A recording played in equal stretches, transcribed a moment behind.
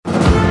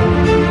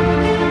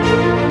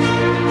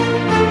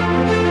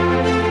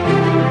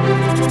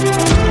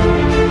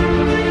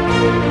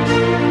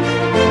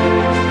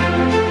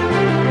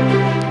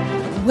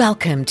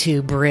Welcome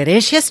to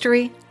British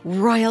History,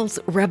 Royals,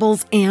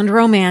 Rebels, and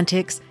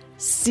Romantics,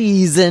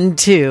 Season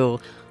 2.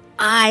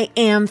 I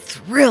am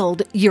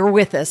thrilled you're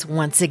with us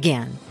once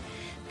again.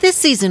 This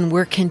season,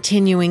 we're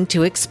continuing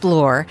to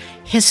explore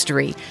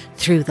history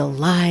through the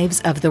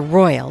lives of the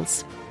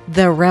Royals,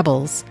 the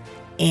Rebels,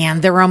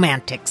 and the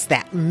Romantics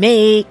that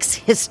makes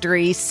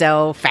history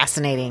so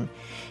fascinating.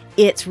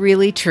 It's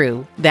really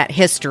true that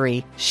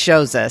history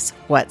shows us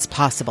what's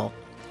possible.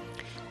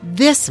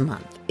 This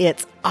month,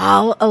 it's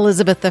all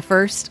Elizabeth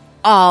I,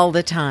 all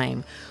the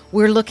time.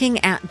 We're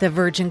looking at the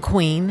Virgin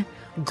Queen,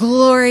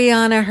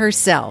 Gloriana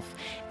herself,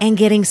 and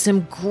getting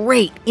some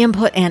great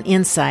input and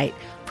insight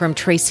from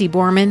Tracy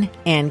Borman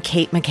and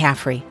Kate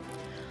McCaffrey.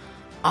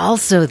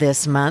 Also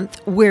this month,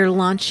 we're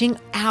launching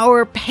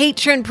our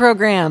Patreon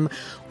program,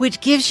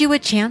 which gives you a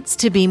chance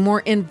to be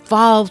more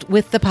involved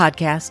with the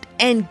podcast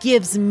and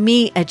gives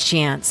me a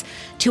chance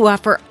to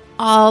offer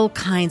all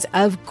kinds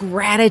of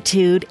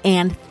gratitude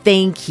and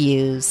thank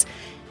yous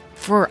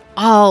for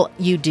all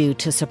you do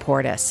to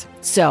support us.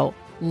 So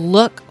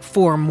look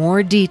for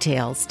more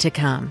details to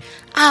come.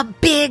 A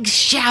big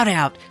shout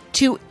out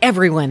to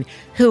everyone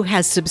who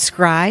has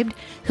subscribed,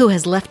 who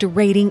has left a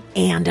rating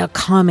and a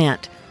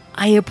comment.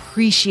 I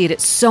appreciate it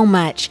so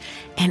much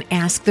and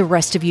ask the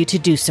rest of you to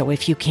do so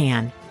if you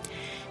can.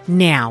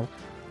 Now,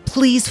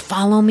 please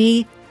follow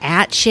me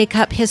at Shake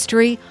Up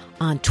History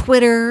on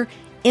Twitter,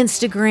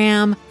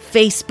 Instagram,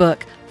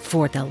 Facebook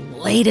for the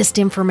latest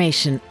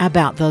information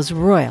about those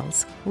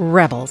royals,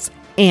 rebels,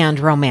 and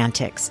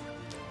romantics.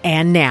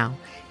 And now,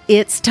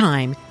 it's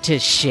time to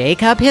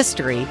shake up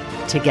history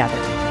together.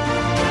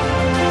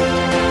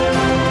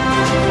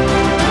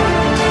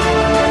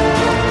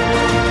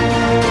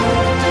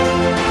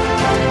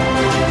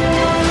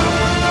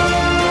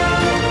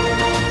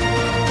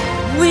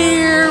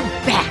 We're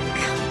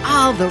back.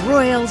 All the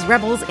royals,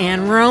 rebels,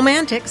 and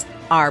romantics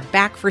are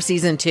back for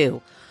season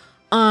 2.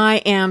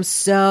 I am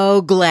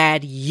so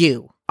glad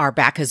you are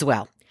back as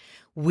well.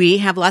 We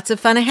have lots of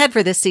fun ahead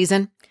for this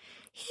season.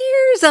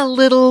 Here's a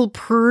little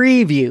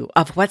preview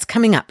of what's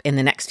coming up in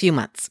the next few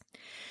months.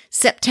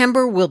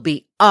 September will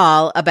be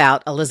all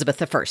about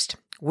Elizabeth I.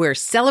 We're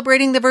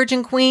celebrating the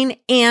Virgin Queen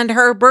and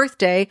her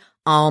birthday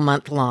all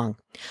month long.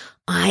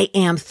 I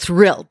am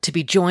thrilled to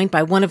be joined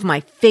by one of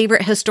my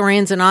favorite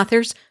historians and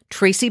authors,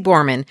 Tracy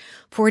Borman,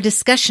 for a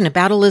discussion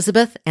about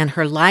Elizabeth and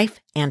her life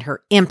and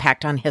her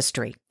impact on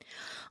history.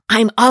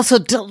 I'm also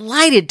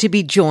delighted to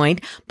be joined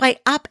by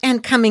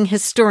up-and-coming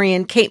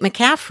historian Kate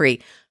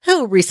McCaffrey,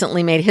 who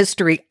recently made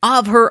history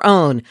of her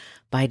own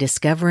by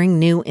discovering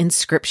new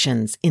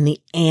inscriptions in the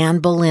Anne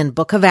Boleyn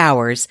Book of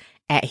Hours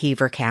at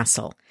Hever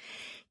Castle.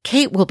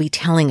 Kate will be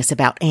telling us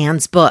about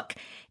Anne's book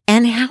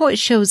and how it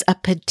shows a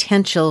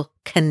potential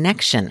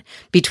connection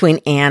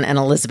between Anne and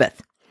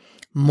Elizabeth.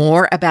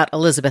 More about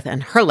Elizabeth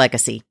and her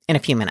legacy in a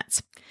few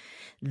minutes.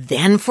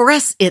 Then for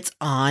us, it's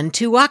on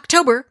to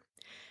October.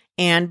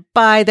 And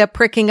by the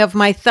pricking of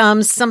my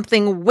thumbs,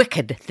 something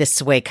wicked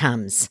this way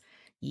comes.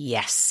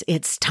 Yes,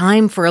 it's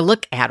time for a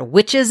look at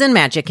witches and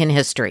magic in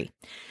history.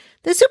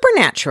 The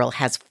supernatural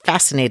has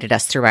fascinated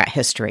us throughout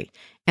history,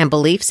 and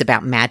beliefs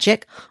about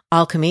magic,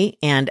 alchemy,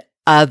 and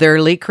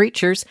otherly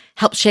creatures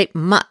help shape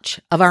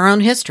much of our own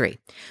history.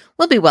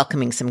 We'll be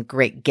welcoming some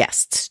great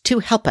guests to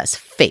help us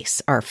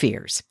face our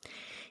fears.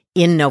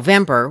 In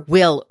November,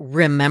 we'll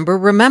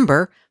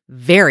remember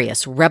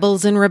various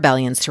rebels and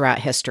rebellions throughout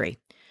history.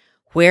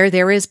 Where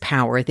there is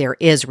power, there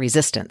is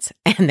resistance,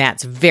 and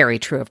that's very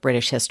true of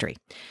British history.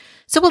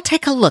 So we'll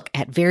take a look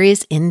at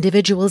various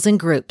individuals and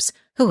groups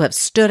who have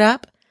stood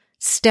up,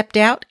 stepped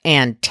out,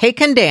 and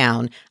taken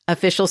down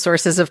official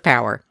sources of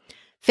power.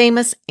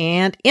 Famous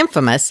and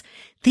infamous,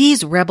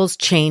 these rebels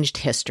changed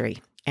history,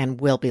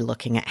 and we'll be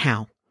looking at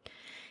how.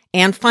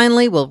 And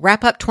finally, we'll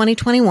wrap up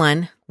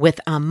 2021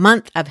 with a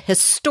month of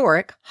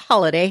historic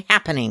holiday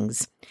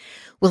happenings.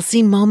 We'll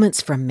see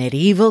moments from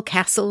medieval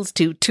castles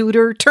to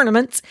Tudor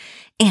tournaments,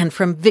 and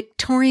from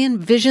Victorian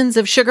visions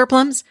of sugar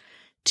plums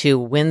to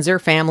Windsor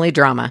family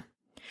drama.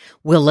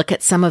 We'll look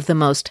at some of the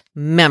most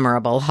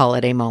memorable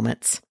holiday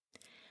moments.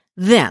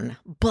 Then,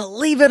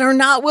 believe it or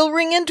not, we'll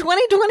ring in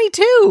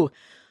 2022.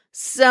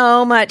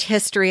 So much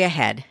history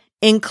ahead,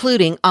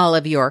 including all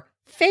of your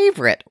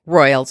favorite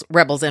royals,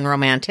 rebels, and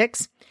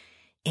romantics,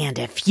 and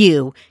a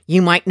few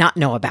you might not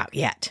know about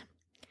yet.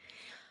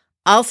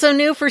 Also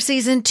new for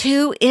season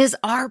 2 is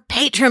our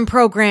Patreon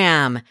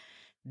program.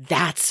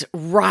 That's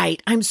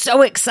right. I'm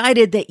so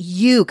excited that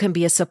you can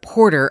be a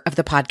supporter of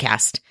the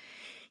podcast.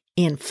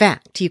 In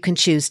fact, you can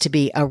choose to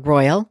be a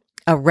royal,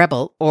 a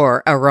rebel,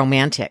 or a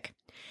romantic.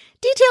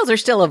 Details are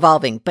still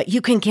evolving, but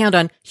you can count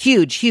on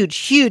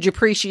huge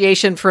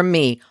appreciation from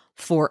me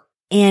for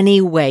any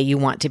way you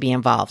want to be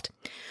involved.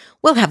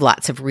 We'll have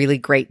lots of really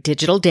great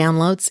digital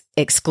downloads,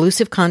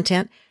 exclusive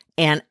content,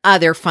 and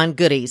other fun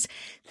goodies.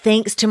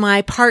 Thanks to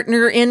my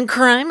partner in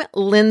crime,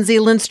 Lindsay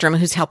Lindstrom,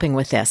 who's helping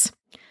with this.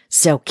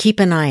 So keep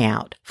an eye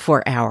out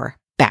for our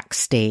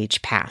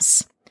backstage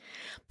pass.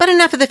 But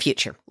enough of the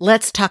future.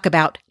 Let's talk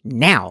about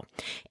now.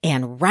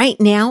 And right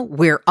now,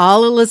 we're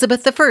all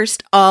Elizabeth I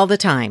all the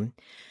time.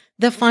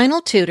 The final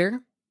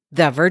tutor,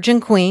 the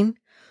Virgin Queen,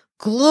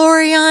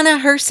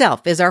 Gloriana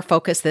herself is our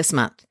focus this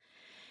month.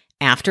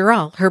 After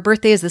all, her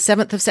birthday is the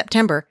 7th of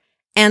September,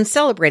 and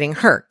celebrating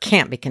her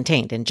can't be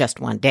contained in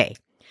just one day.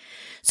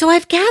 So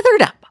I've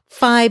gathered up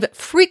 5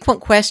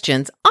 frequent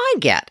questions I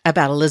get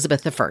about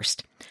Elizabeth I.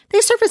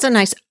 They serve as a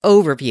nice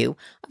overview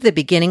of the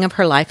beginning of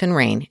her life and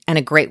reign and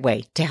a great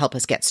way to help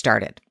us get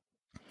started.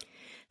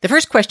 The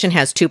first question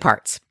has 2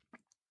 parts.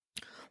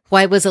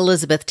 Why was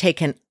Elizabeth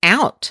taken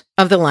out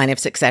of the line of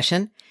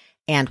succession,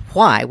 and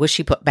why was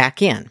she put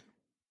back in?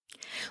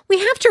 We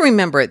have to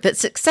remember that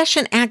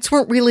succession acts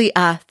weren't really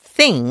a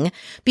thing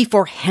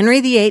before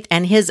Henry VIII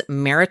and his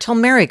marital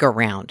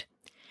merry-go-round.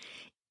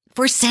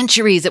 For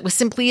centuries, it was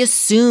simply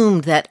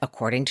assumed that,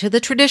 according to the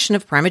tradition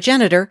of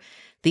primogeniture,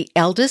 the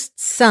eldest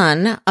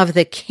son of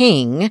the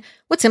king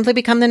would simply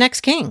become the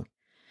next king.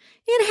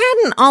 It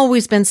hadn't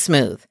always been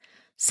smooth.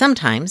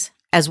 Sometimes,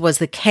 as was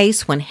the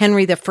case when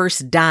Henry I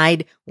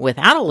died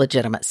without a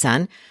legitimate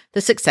son,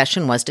 the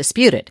succession was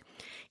disputed.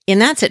 In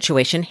that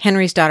situation,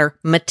 Henry's daughter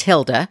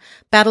Matilda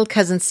battled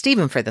cousin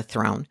Stephen for the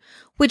throne,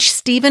 which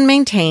Stephen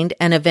maintained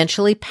and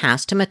eventually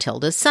passed to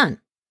Matilda's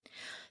son.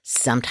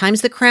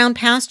 Sometimes the crown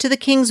passed to the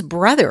king's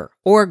brother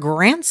or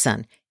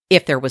grandson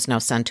if there was no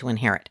son to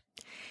inherit.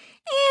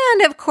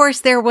 And of course,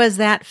 there was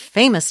that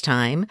famous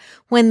time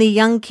when the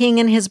young king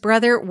and his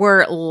brother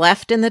were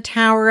left in the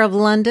Tower of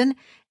London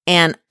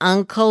and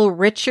Uncle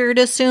Richard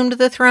assumed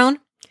the throne.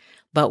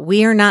 But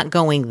we are not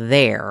going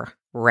there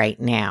right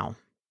now.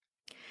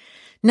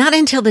 Not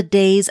until the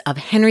days of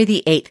Henry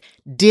VIII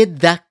did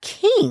the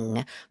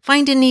king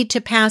find a need to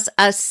pass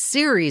a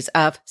series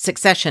of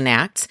succession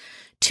acts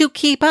to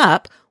keep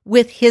up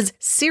with his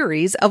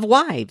series of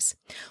wives.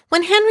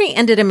 When Henry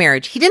ended a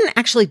marriage, he didn't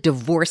actually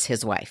divorce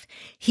his wife.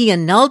 He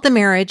annulled the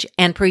marriage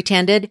and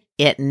pretended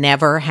it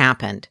never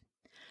happened.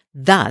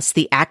 Thus,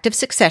 the Act of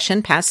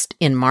Succession passed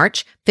in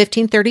March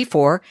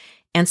 1534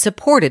 and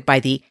supported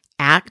by the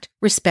Act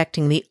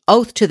Respecting the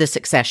Oath to the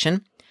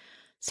Succession,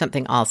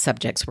 something all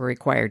subjects were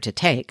required to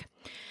take,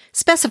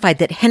 specified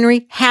that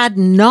Henry had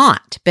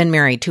not been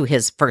married to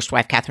his first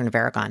wife, Catherine of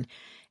Aragon,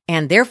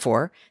 and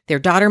therefore their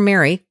daughter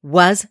Mary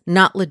was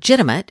not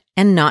legitimate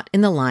and not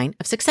in the line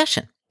of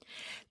succession.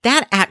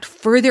 That act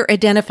further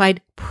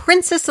identified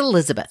Princess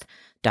Elizabeth,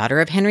 daughter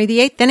of Henry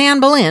VIII and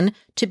Anne Boleyn,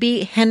 to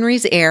be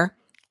Henry's heir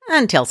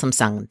until some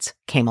sons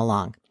came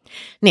along.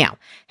 Now,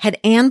 had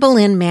Anne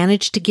Boleyn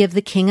managed to give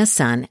the king a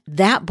son,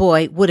 that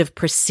boy would have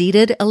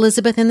preceded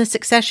Elizabeth in the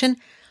succession,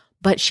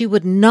 but she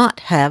would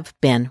not have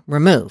been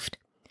removed.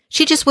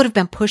 She just would have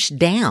been pushed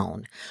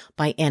down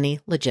by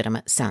any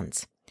legitimate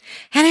sons.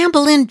 Had Anne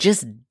Boleyn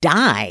just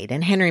died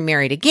and Henry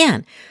married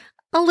again,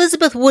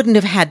 Elizabeth wouldn't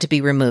have had to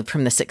be removed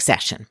from the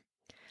succession.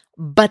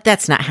 But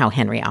that's not how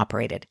Henry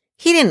operated.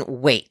 He didn't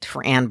wait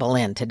for Anne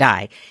Boleyn to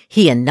die.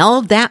 He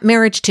annulled that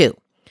marriage too.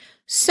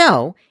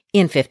 So,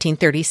 in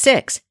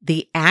 1536,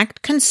 the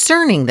act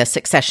concerning the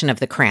succession of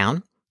the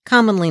crown,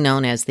 commonly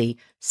known as the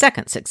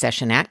Second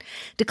Succession Act,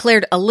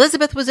 declared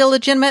Elizabeth was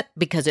illegitimate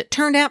because it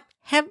turned out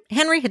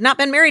Henry had not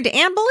been married to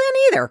Anne Boleyn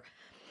either.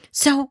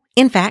 So,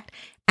 in fact,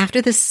 after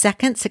the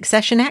Second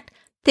Succession Act,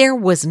 there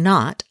was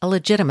not a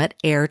legitimate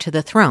heir to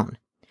the throne.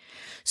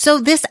 So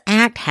this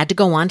act had to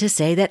go on to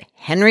say that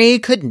Henry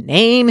could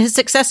name his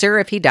successor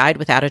if he died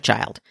without a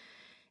child.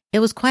 It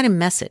was quite a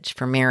message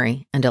for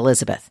Mary and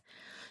Elizabeth.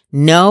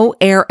 No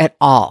heir at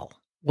all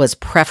was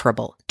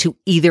preferable to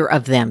either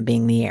of them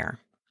being the heir.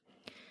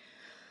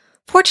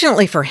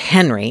 Fortunately for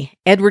Henry,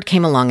 Edward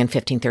came along in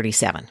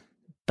 1537,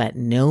 but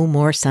no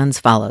more sons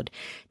followed,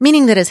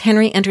 meaning that as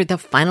Henry entered the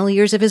final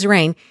years of his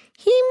reign,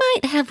 he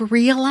might have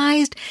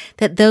realized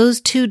that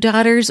those 2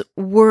 daughters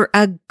were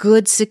a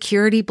good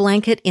security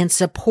blanket in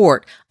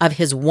support of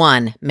his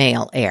one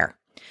male heir.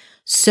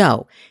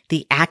 So,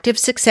 the Act of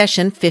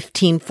Succession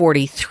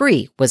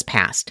 1543 was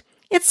passed.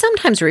 It's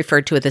sometimes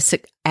referred to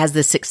as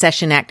the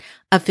Succession Act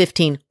of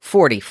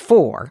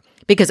 1544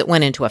 because it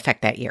went into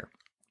effect that year.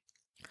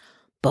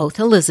 Both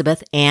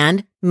Elizabeth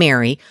and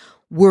Mary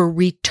were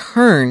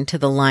returned to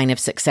the line of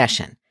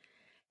succession.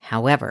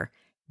 However,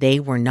 they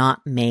were not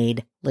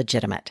made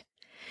legitimate.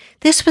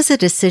 This was a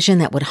decision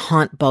that would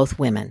haunt both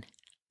women.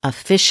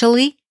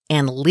 Officially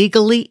and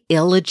legally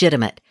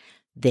illegitimate,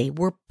 they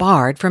were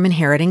barred from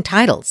inheriting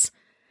titles.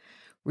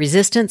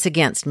 Resistance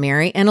against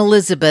Mary and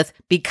Elizabeth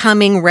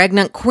becoming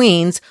regnant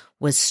queens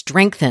was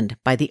strengthened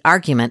by the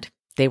argument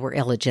they were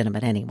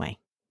illegitimate anyway.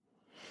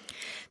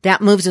 That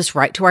moves us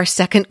right to our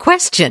second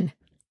question.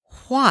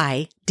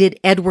 Why did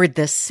Edward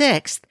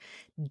VI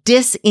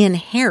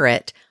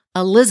disinherit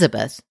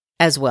Elizabeth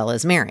as well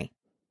as Mary?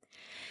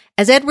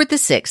 As Edward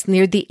VI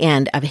neared the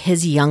end of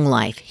his young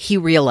life, he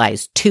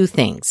realized 2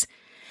 things.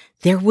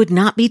 There would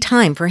not be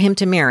time for him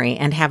to marry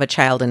and have a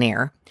child and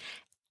heir,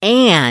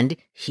 and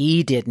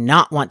he did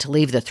not want to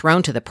leave the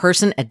throne to the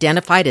person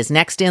identified as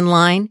next in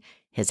line,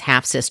 his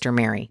half-sister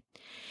Mary.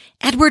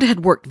 Edward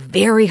had worked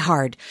very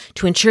hard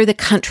to ensure the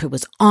country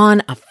was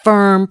on a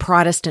firm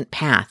Protestant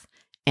path,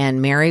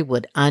 and Mary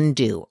would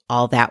undo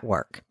all that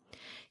work.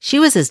 She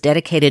was as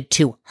dedicated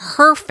to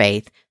her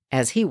faith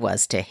as he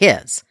was to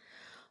his.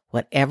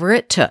 Whatever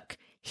it took,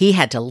 he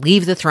had to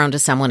leave the throne to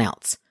someone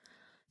else.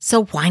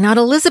 So why not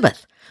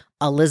Elizabeth?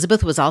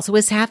 Elizabeth was also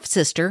his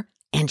half-sister,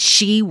 and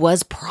she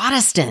was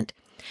Protestant.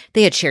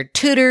 They had shared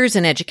tutors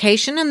and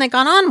education, and they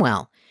got on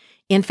well.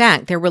 In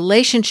fact, their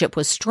relationship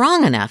was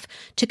strong enough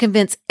to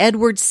convince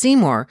Edward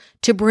Seymour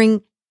to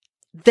bring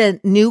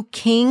the new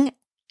king,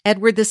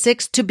 Edward VI,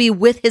 to be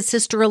with his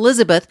sister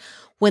Elizabeth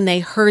when they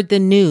heard the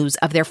news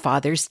of their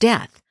father's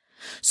death.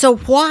 So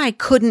why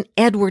couldn't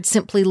Edward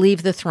simply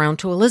leave the throne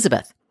to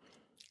Elizabeth?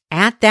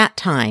 At that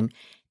time,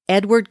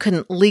 Edward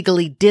couldn't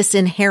legally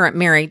disinherit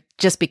Mary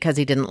just because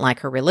he didn't like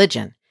her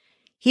religion.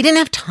 He didn't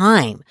have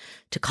time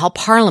to call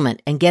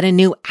Parliament and get a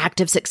new Act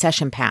of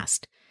Succession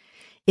passed.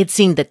 It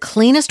seemed the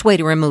cleanest way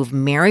to remove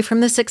Mary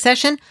from the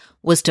succession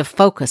was to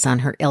focus on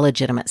her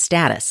illegitimate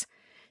status.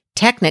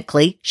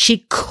 Technically,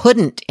 she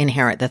couldn't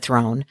inherit the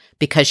throne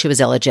because she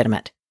was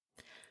illegitimate.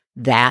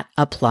 That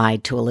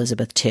applied to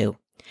Elizabeth too.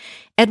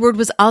 Edward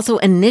was also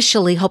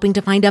initially hoping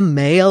to find a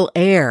male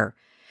heir,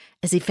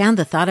 as he found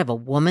the thought of a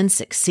woman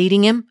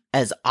succeeding him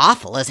as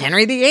awful as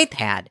Henry VIII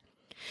had.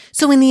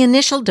 So in the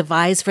initial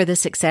devise for the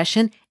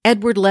succession,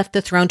 Edward left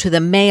the throne to the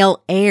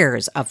male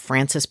heirs of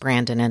Frances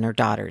Brandon and her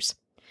daughters.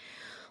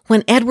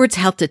 When Edward's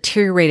health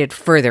deteriorated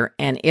further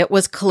and it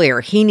was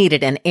clear he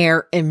needed an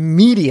heir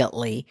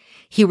immediately,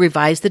 he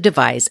revised the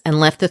devise and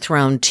left the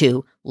throne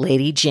to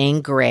Lady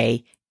Jane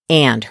Grey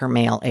and her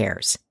male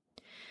heirs.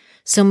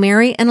 So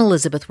Mary and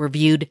Elizabeth were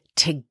viewed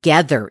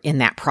together in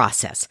that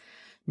process,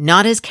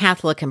 not as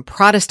Catholic and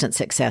Protestant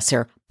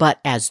successor, but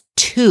as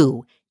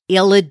two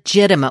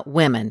illegitimate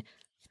women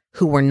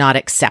who were not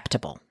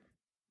acceptable.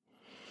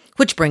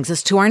 Which brings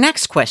us to our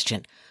next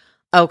question.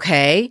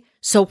 Okay,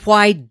 so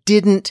why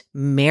didn't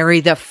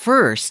Mary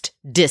I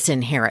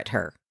disinherit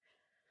her?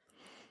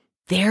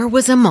 There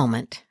was a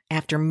moment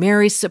after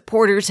Mary's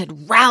supporters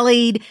had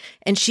rallied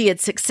and she had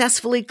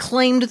successfully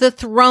claimed the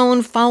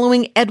throne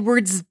following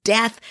Edward's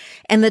death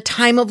and the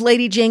time of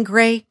Lady Jane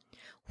Grey,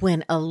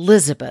 when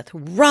Elizabeth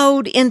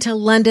rode into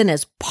London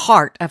as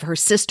part of her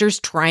sister's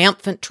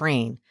triumphant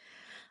train.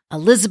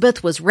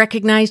 Elizabeth was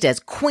recognized as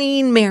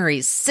Queen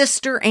Mary's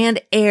sister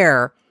and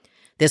heir.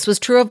 This was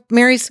true of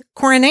Mary's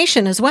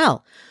coronation as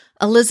well.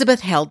 Elizabeth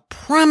held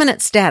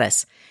prominent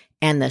status,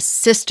 and the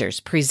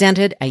sisters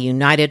presented a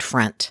united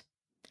front.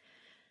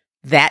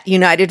 That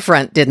united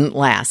front didn't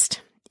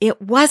last.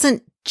 It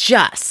wasn't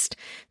just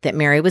that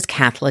Mary was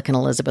Catholic and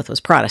Elizabeth was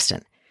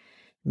Protestant.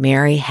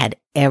 Mary had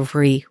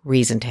every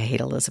reason to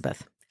hate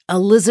Elizabeth.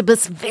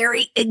 Elizabeth's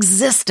very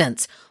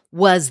existence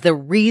was the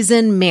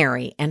reason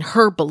Mary and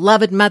her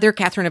beloved mother,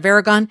 Catherine of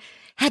Aragon,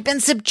 had been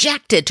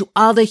subjected to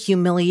all the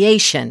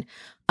humiliation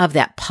of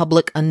that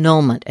public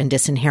annulment and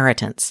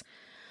disinheritance.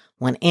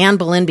 When Anne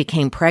Boleyn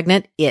became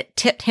pregnant, it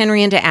tipped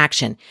Henry into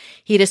action.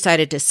 He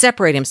decided to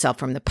separate himself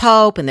from the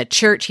Pope and the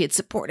church he had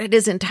supported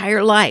his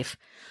entire life.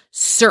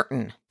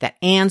 Certain that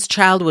Anne's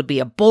child would be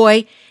a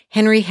boy,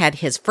 Henry had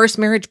his first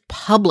marriage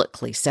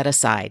publicly set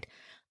aside.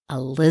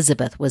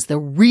 Elizabeth was the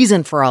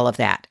reason for all of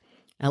that,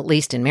 at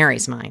least in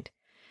Mary's mind.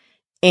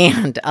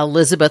 And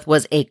Elizabeth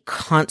was a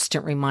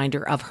constant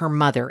reminder of her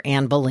mother,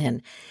 Anne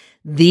Boleyn,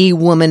 the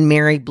woman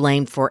Mary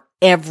blamed for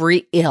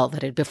every ill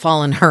that had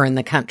befallen her in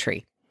the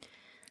country.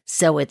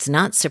 So it's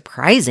not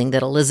surprising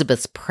that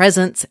Elizabeth's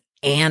presence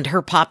and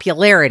her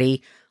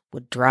popularity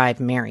would drive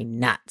Mary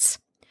nuts.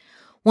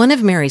 One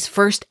of Mary's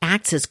first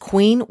acts as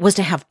queen was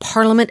to have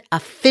Parliament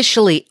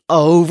officially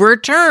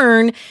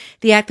overturn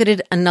the act that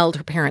had annulled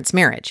her parents'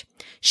 marriage.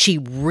 She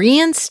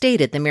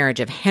reinstated the marriage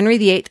of Henry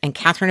VIII and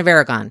Catherine of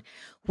Aragon,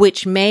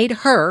 which made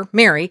her,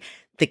 Mary,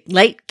 the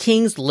late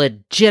king's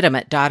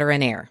legitimate daughter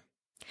and heir.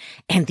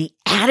 And the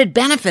added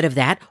benefit of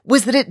that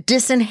was that it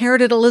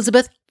disinherited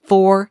Elizabeth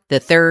for the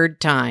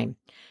third time.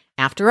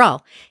 After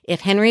all,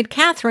 if Henry and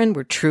Catherine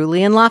were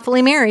truly and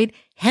lawfully married,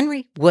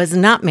 Henry was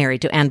not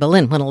married to Anne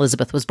Boleyn when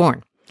Elizabeth was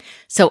born.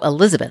 So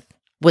Elizabeth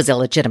was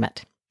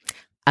illegitimate.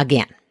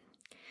 Again.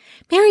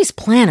 Mary's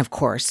plan, of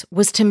course,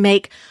 was to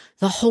make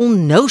the whole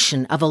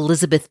notion of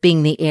Elizabeth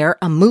being the heir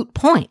a moot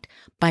point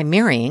by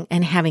marrying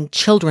and having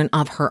children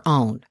of her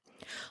own.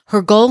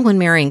 Her goal when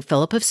marrying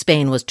Philip of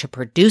Spain was to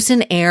produce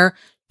an heir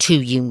to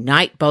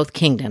unite both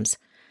kingdoms.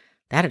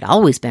 That had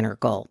always been her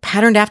goal,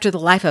 patterned after the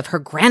life of her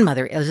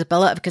grandmother,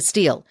 Isabella of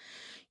Castile.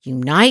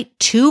 Unite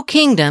two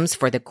kingdoms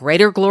for the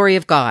greater glory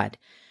of God.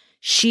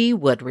 She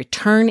would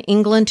return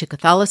England to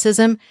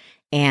Catholicism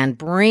and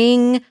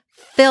bring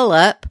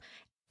Philip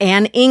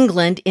and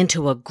England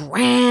into a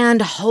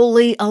grand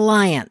holy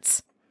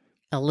alliance.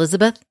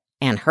 Elizabeth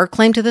and her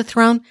claim to the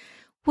throne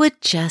would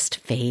just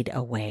fade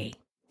away.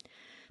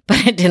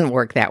 But it didn't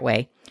work that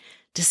way.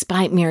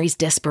 Despite Mary's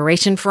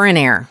desperation for an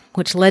heir,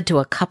 which led to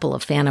a couple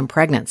of phantom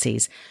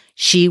pregnancies,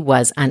 she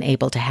was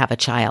unable to have a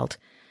child.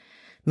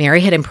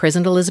 Mary had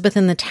imprisoned Elizabeth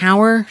in the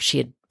Tower, she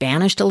had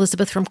banished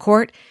Elizabeth from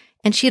court,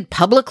 and she had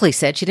publicly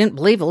said she didn't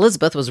believe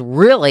Elizabeth was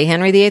really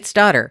Henry VIII's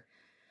daughter.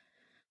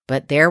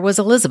 But there was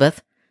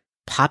Elizabeth,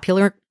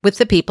 popular with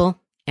the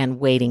people and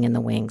waiting in the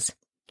wings.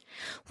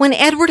 When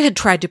Edward had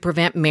tried to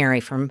prevent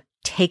Mary from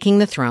taking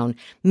the throne,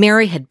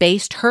 Mary had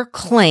based her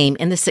claim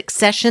in the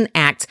succession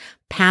acts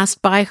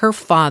passed by her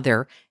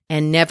father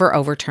and never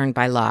overturned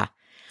by law.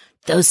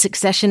 Those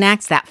succession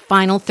acts, that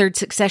final third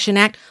succession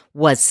act,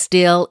 was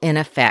still in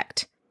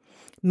effect.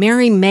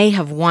 Mary may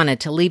have wanted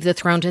to leave the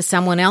throne to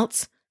someone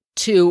else,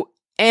 to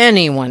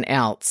anyone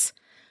else,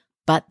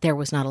 but there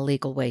was not a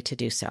legal way to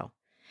do so.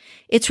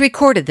 It's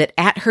recorded that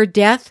at her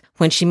death,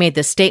 when she made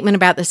the statement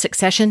about the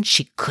succession,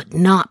 she could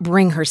not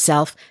bring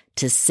herself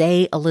to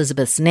say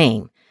Elizabeth's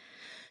name,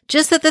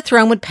 just that the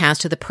throne would pass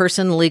to the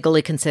person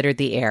legally considered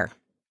the heir.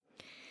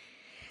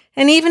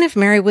 And even if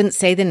Mary wouldn't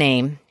say the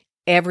name,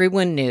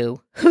 everyone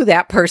knew who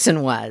that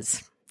person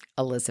was,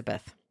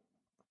 Elizabeth.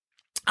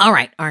 All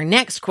right, our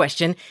next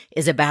question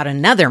is about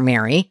another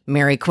Mary,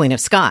 Mary Queen of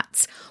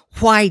Scots.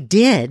 Why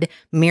did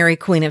Mary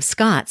Queen of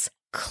Scots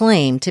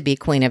claim to be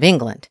Queen of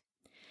England?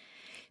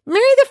 Mary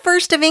I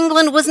of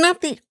England was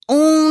not the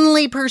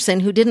only person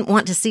who didn't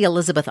want to see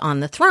Elizabeth on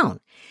the throne.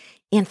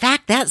 In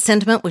fact, that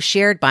sentiment was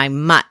shared by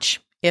much,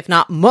 if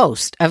not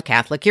most, of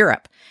Catholic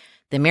Europe.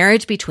 The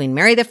marriage between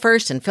Mary I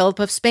and Philip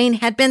of Spain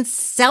had been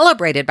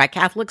celebrated by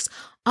Catholics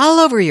all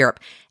over Europe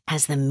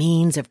as the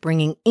means of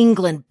bringing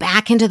England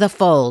back into the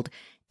fold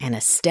and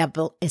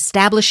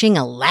establishing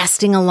a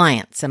lasting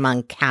alliance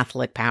among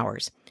Catholic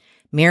powers.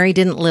 Mary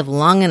didn't live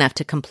long enough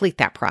to complete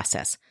that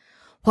process.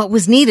 What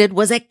was needed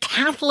was a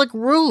Catholic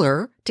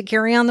ruler to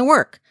carry on the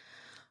work.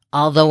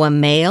 Although a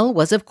male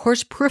was, of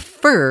course,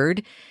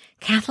 preferred,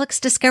 Catholics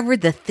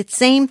discovered the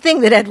same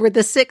thing that Edward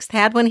VI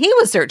had when he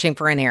was searching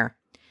for an heir.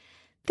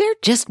 There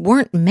just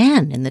weren't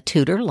men in the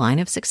Tudor line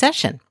of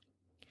succession.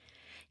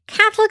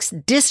 Catholics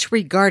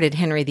disregarded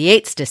Henry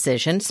VIII's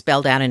decision,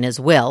 spelled out in his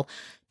will,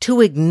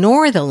 to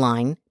ignore the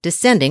line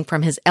descending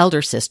from his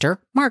elder sister,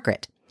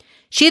 Margaret.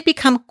 She had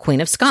become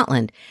Queen of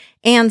Scotland,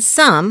 and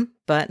some,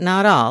 but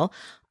not all,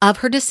 of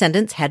her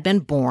descendants had been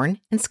born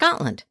in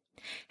Scotland.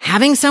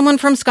 Having someone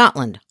from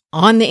Scotland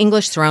on the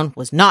English throne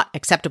was not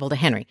acceptable to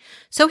Henry,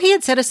 so he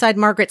had set aside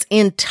Margaret's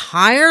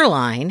entire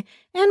line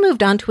and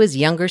moved on to his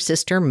younger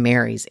sister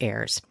Mary's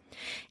heirs.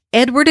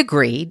 Edward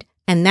agreed,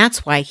 and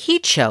that's why he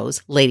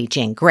chose Lady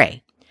Jane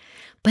Grey.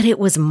 But it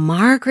was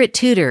Margaret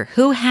Tudor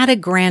who had a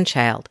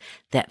grandchild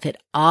that fit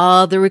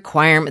all the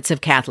requirements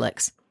of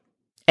Catholics,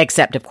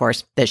 except, of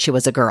course, that she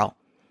was a girl.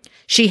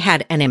 She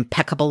had an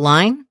impeccable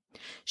line,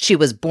 she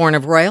was born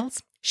of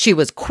royals, she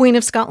was Queen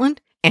of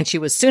Scotland, and she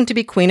was soon to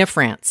be Queen of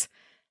France.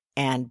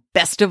 And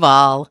best of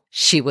all,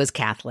 she was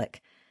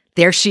Catholic.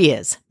 There she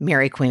is,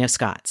 Mary Queen of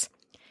Scots.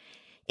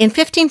 In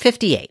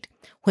 1558,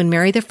 when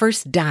Mary I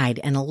died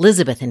and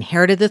Elizabeth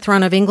inherited the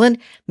throne of England,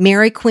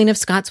 Mary Queen of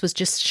Scots was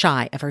just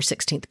shy of her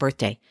 16th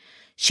birthday.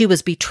 She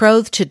was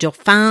betrothed to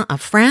Dauphin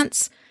of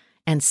France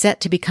and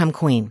set to become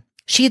queen.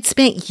 She had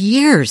spent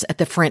years at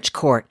the French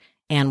court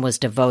and was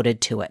devoted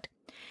to it.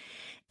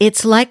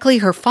 It's likely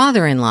her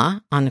father-in-law,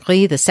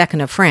 Henri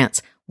II of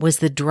France, was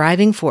the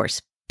driving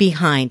force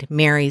behind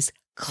Mary's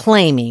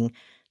claiming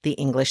the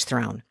English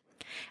throne.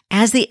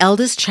 As the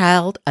eldest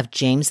child of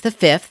James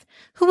V,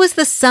 who was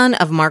the son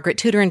of Margaret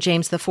Tudor and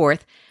James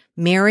IV,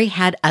 Mary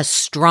had a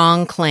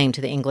strong claim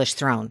to the English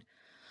throne.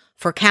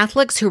 For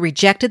Catholics who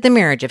rejected the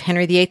marriage of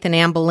Henry VIII and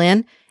Anne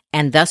Boleyn,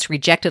 and thus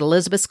rejected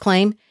Elizabeth's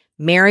claim,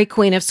 Mary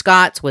Queen of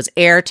Scots was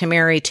heir to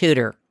Mary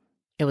Tudor.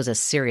 It was a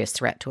serious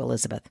threat to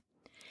Elizabeth.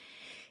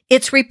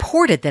 It's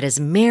reported that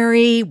as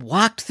Mary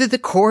walked through the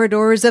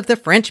corridors of the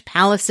French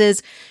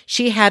palaces,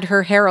 she had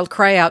her herald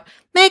cry out,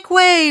 "Make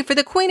way for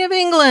the Queen of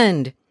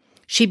England!"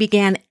 She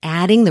began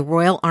adding the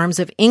royal arms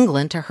of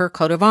England to her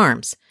coat of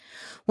arms.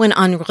 When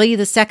Henri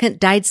II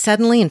died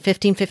suddenly in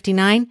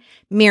 1559,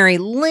 Mary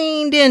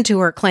leaned into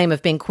her claim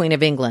of being Queen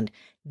of England.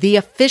 The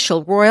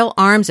official royal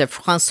arms of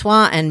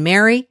Francois and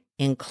Mary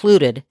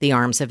included the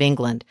arms of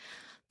England.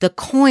 The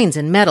coins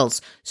and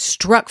medals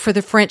struck for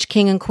the French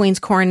king and queen's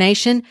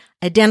coronation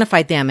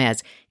identified them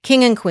as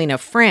King and Queen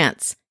of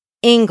France,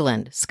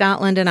 England,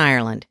 Scotland, and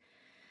Ireland.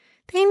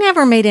 They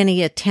never made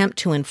any attempt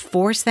to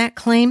enforce that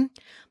claim,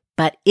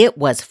 but it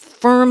was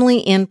firmly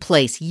in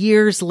place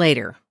years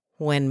later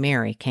when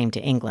Mary came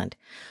to England.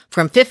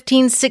 From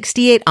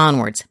 1568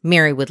 onwards,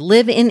 Mary would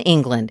live in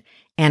England,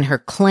 and her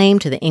claim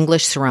to the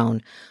English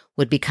throne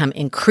would become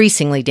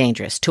increasingly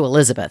dangerous to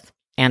Elizabeth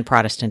and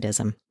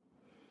Protestantism.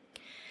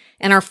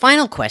 And our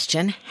final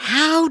question,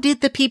 how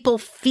did the people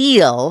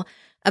feel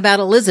about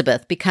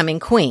Elizabeth becoming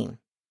queen?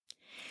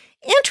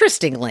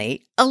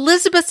 Interestingly,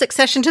 Elizabeth's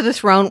accession to the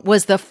throne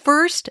was the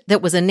first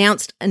that was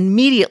announced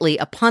immediately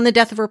upon the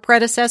death of her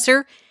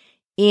predecessor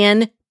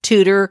in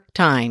Tudor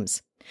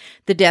times.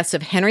 The deaths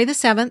of Henry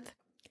VII,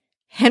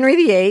 Henry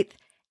VIII,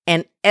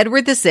 and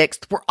Edward VI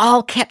were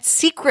all kept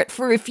secret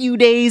for a few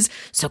days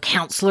so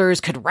counselors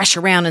could rush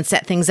around and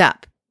set things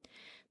up.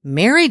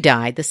 Mary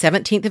died the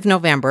 17th of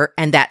November,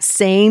 and that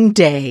same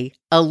day,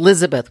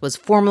 Elizabeth was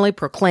formally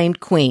proclaimed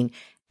queen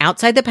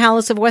outside the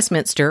Palace of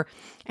Westminster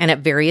and at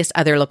various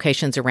other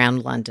locations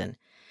around London.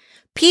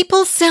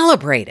 People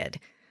celebrated,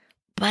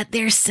 but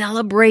their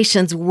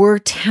celebrations were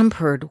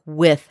tempered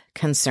with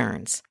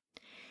concerns.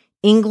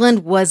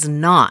 England was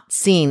not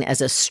seen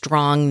as a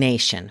strong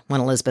nation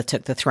when Elizabeth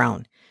took the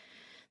throne.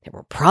 There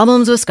were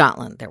problems with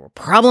Scotland. There were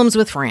problems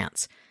with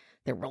France.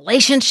 Their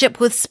relationship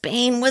with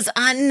Spain was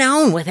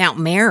unknown without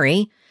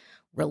Mary.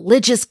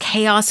 Religious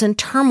chaos and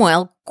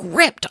turmoil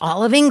gripped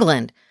all of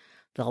England.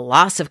 The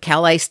loss of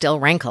Calais still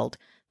rankled.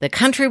 The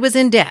country was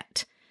in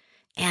debt.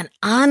 And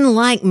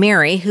unlike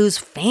Mary, whose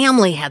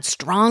family had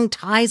strong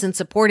ties and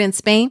support in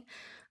Spain,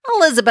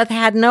 Elizabeth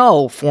had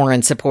no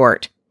foreign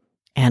support.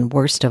 And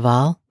worst of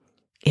all,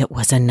 it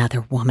was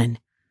another woman.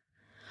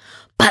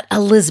 But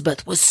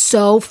Elizabeth was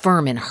so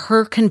firm in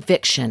her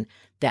conviction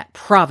that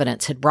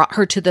Providence had brought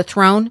her to the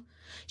throne,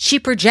 she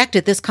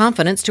projected this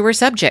confidence to her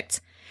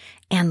subjects.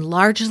 And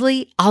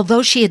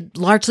although she had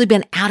largely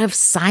been out of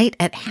sight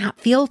at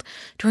Hatfield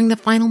during the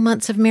final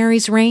months of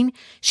Mary's reign,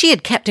 she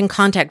had kept in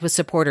contact with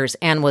supporters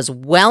and was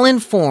well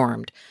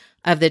informed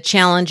of the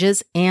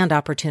challenges and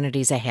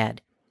opportunities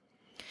ahead.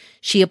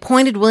 She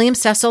appointed William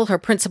Cecil her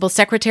principal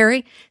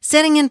secretary,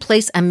 setting in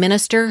place a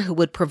minister who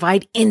would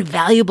provide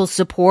invaluable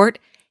support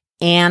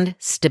and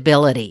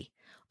stability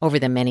over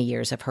the many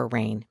years of her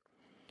reign.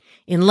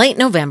 In late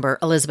November,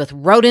 Elizabeth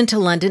rode into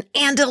London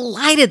and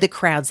delighted the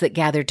crowds that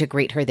gathered to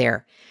greet her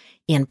there.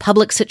 In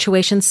public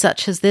situations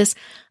such as this,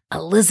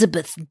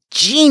 Elizabeth's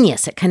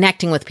genius at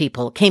connecting with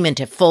people came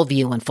into full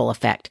view and full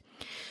effect.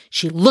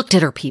 She looked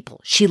at her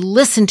people. She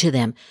listened to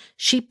them.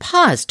 She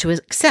paused to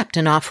accept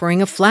an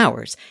offering of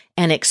flowers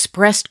and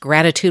expressed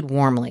gratitude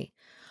warmly.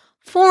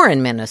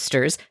 Foreign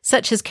ministers,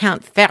 such as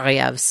Count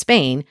Feria of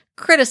Spain,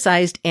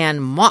 criticized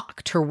and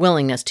mocked her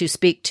willingness to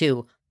speak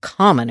to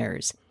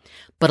commoners.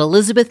 But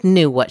Elizabeth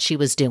knew what she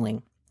was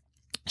doing.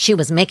 She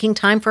was making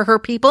time for her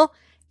people,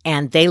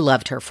 and they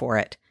loved her for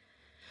it.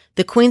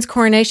 The Queen's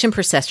coronation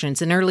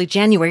processions in early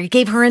January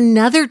gave her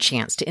another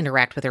chance to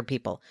interact with her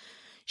people.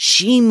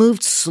 She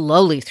moved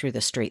slowly through the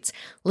streets,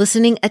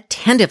 listening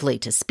attentively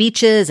to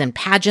speeches and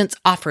pageants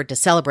offered to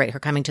celebrate her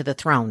coming to the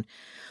throne.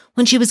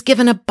 When she was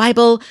given a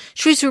Bible,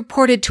 she was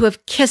reported to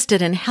have kissed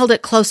it and held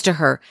it close to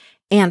her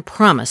and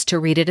promised to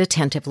read it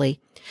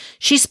attentively.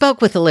 She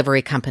spoke with the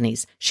livery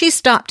companies. She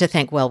stopped to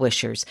thank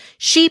well-wishers.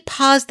 She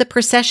paused the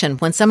procession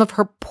when some of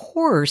her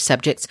poorer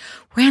subjects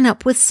ran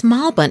up with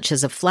small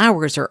bunches of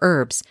flowers or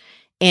herbs,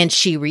 and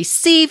she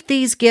received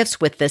these gifts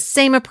with the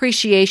same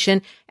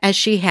appreciation as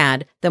she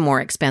had the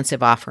more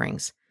expensive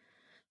offerings.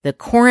 The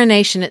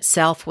coronation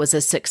itself was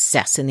a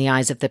success in the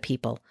eyes of the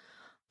people.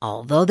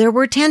 Although there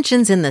were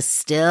tensions in the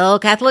still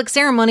Catholic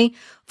ceremony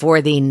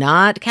for the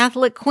not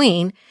Catholic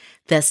queen,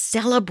 the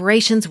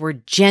celebrations were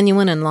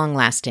genuine and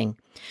long-lasting.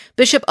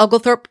 Bishop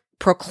Oglethorpe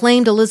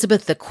proclaimed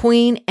Elizabeth the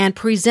Queen and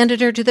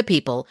presented her to the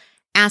people,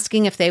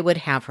 asking if they would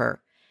have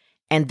her.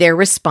 And their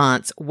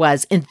response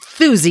was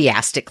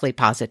enthusiastically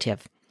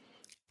positive.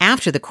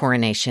 After the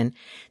coronation,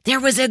 there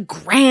was a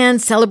grand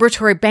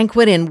celebratory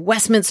banquet in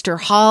Westminster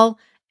Hall,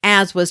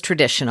 as was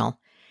traditional,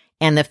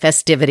 and the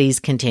festivities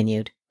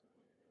continued.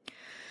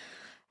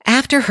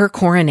 After her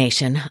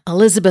coronation,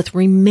 Elizabeth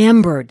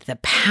remembered the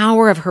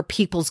power of her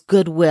people's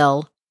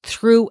goodwill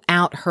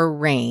throughout her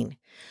reign.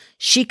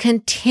 She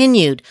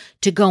continued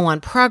to go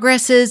on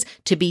progresses,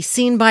 to be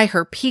seen by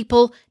her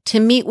people, to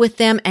meet with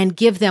them and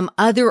give them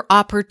other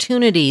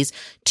opportunities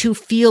to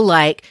feel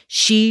like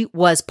she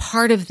was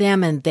part of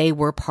them and they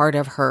were part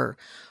of her.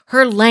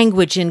 Her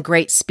language in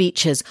great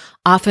speeches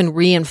often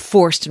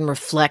reinforced and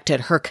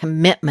reflected her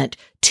commitment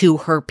to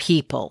her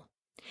people.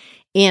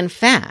 In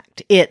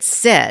fact, it's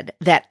said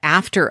that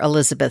after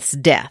Elizabeth's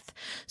death,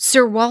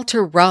 Sir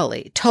Walter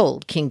Raleigh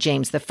told King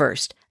James I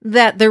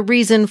that the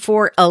reason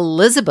for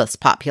Elizabeth's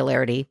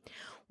popularity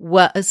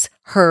was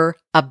her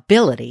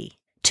ability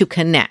to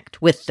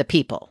connect with the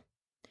people.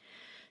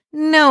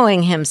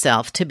 Knowing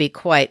himself to be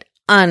quite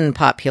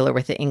unpopular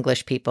with the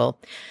English people,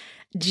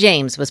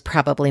 James was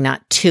probably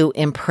not too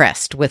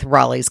impressed with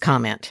Raleigh's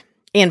comment.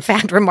 In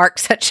fact,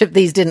 remarks such of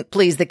these didn't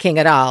please the king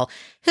at all,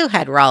 who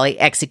had Raleigh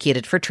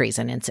executed for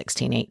treason in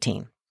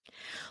 1618.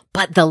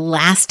 But the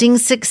lasting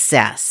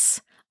success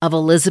of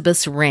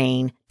Elizabeth's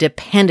reign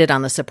depended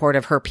on the support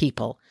of her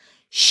people.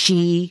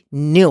 She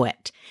knew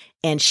it,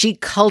 and she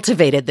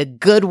cultivated the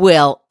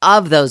goodwill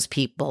of those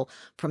people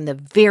from the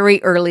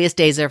very earliest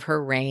days of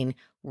her reign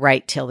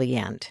right till the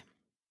end.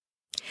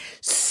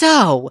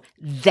 So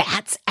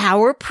that's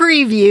our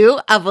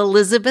preview of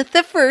Elizabeth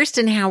I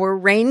and how her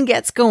reign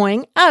gets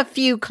going. A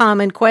few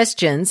common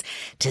questions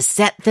to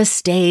set the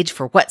stage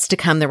for what's to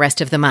come the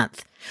rest of the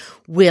month.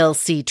 We'll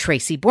see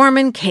Tracy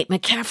Borman, Kate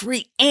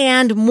McCaffrey,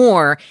 and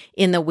more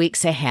in the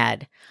weeks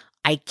ahead.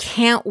 I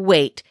can't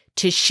wait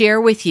to share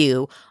with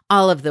you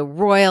all of the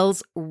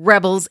royals,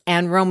 rebels,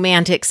 and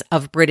romantics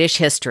of British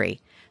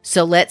history.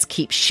 So let's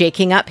keep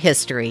shaking up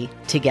history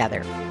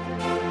together.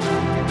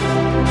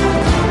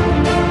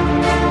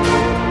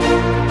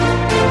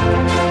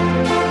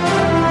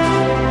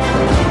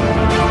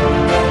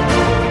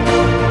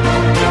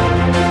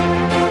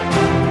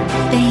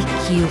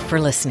 Thank you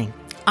for listening.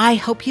 I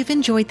hope you've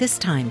enjoyed this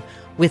time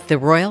with the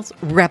royals,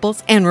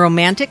 rebels, and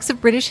romantics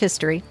of British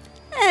history,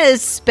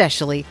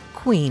 especially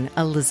Queen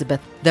Elizabeth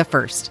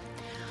I.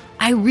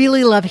 I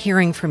really love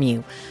hearing from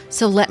you.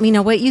 So let me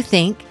know what you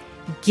think.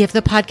 Give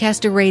the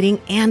podcast a rating,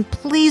 and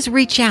please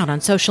reach out on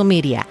social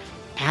media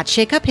at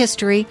Shake Up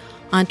History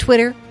on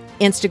Twitter,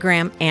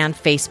 Instagram, and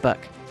Facebook.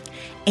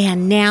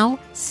 And now,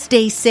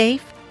 stay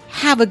safe,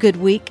 have a good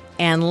week,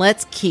 and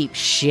let's keep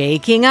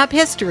shaking up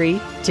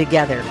history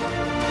together.